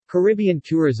Caribbean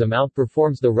tourism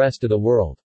outperforms the rest of the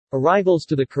world. Arrivals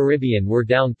to the Caribbean were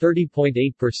down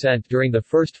 30.8% during the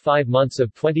first 5 months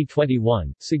of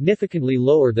 2021, significantly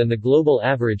lower than the global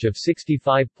average of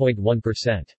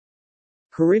 65.1%.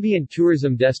 Caribbean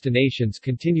tourism destinations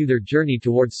continue their journey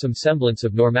towards some semblance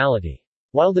of normality.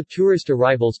 While the tourist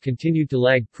arrivals continued to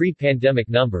lag pre-pandemic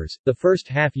numbers, the first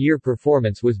half-year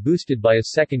performance was boosted by a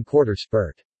second-quarter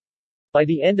spurt. By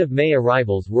the end of May,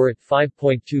 arrivals were at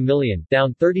 5.2 million,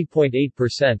 down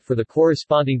 30.8% for the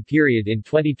corresponding period in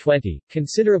 2020,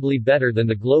 considerably better than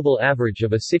the global average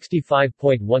of a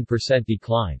 65.1%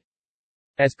 decline.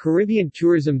 As Caribbean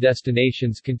tourism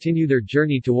destinations continue their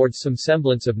journey towards some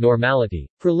semblance of normality,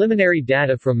 preliminary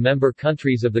data from member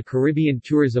countries of the Caribbean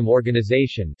Tourism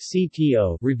Organization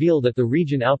 (CTO) reveal that the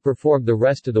region outperformed the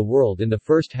rest of the world in the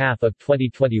first half of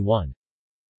 2021.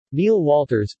 Neil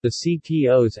Walters, the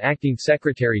CTO's acting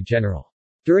Secretary General.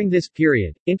 During this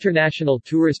period, international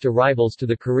tourist arrivals to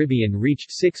the Caribbean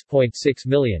reached 6.6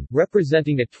 million,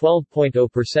 representing a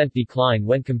 12.0% decline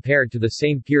when compared to the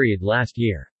same period last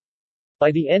year.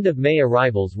 By the end of May,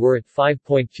 arrivals were at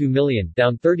 5.2 million,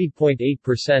 down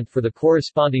 30.8% for the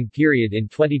corresponding period in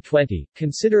 2020,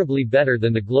 considerably better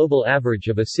than the global average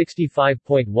of a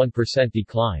 65.1%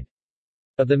 decline.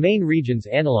 Of the main regions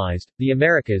analyzed, the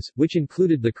Americas, which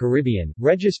included the Caribbean,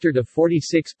 registered a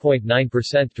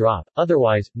 46.9% drop.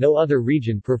 Otherwise, no other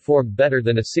region performed better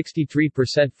than a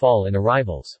 63% fall in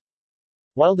arrivals.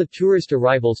 While the tourist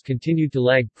arrivals continued to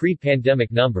lag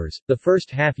pre-pandemic numbers, the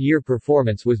first half-year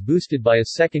performance was boosted by a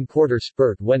second-quarter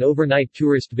spurt when overnight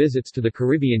tourist visits to the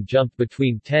Caribbean jumped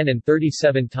between 10 and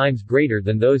 37 times greater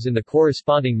than those in the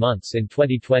corresponding months in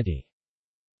 2020.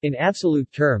 In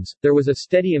absolute terms, there was a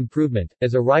steady improvement,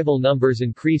 as arrival numbers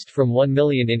increased from 1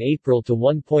 million in April to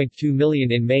 1.2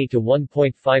 million in May to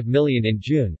 1.5 million in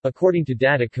June, according to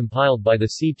data compiled by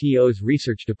the CTO's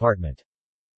research department.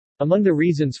 Among the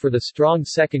reasons for the strong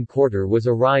second quarter was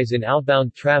a rise in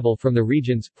outbound travel from the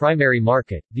region's primary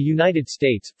market, the United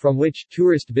States, from which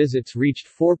tourist visits reached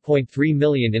 4.3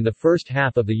 million in the first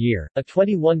half of the year, a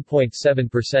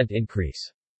 21.7%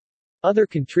 increase. Other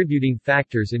contributing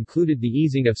factors included the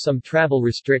easing of some travel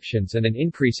restrictions and an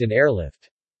increase in airlift.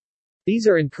 These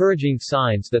are encouraging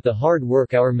signs that the hard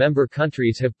work our member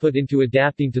countries have put into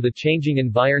adapting to the changing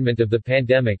environment of the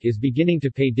pandemic is beginning to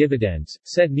pay dividends,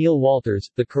 said Neil Walters,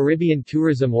 the Caribbean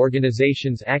Tourism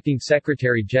Organization's acting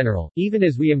Secretary General. Even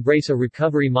as we embrace a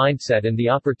recovery mindset and the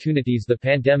opportunities the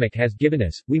pandemic has given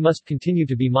us, we must continue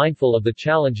to be mindful of the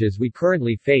challenges we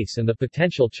currently face and the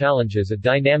potential challenges a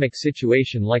dynamic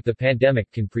situation like the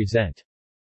pandemic can present.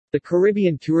 The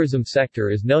Caribbean tourism sector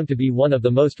is known to be one of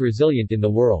the most resilient in the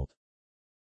world.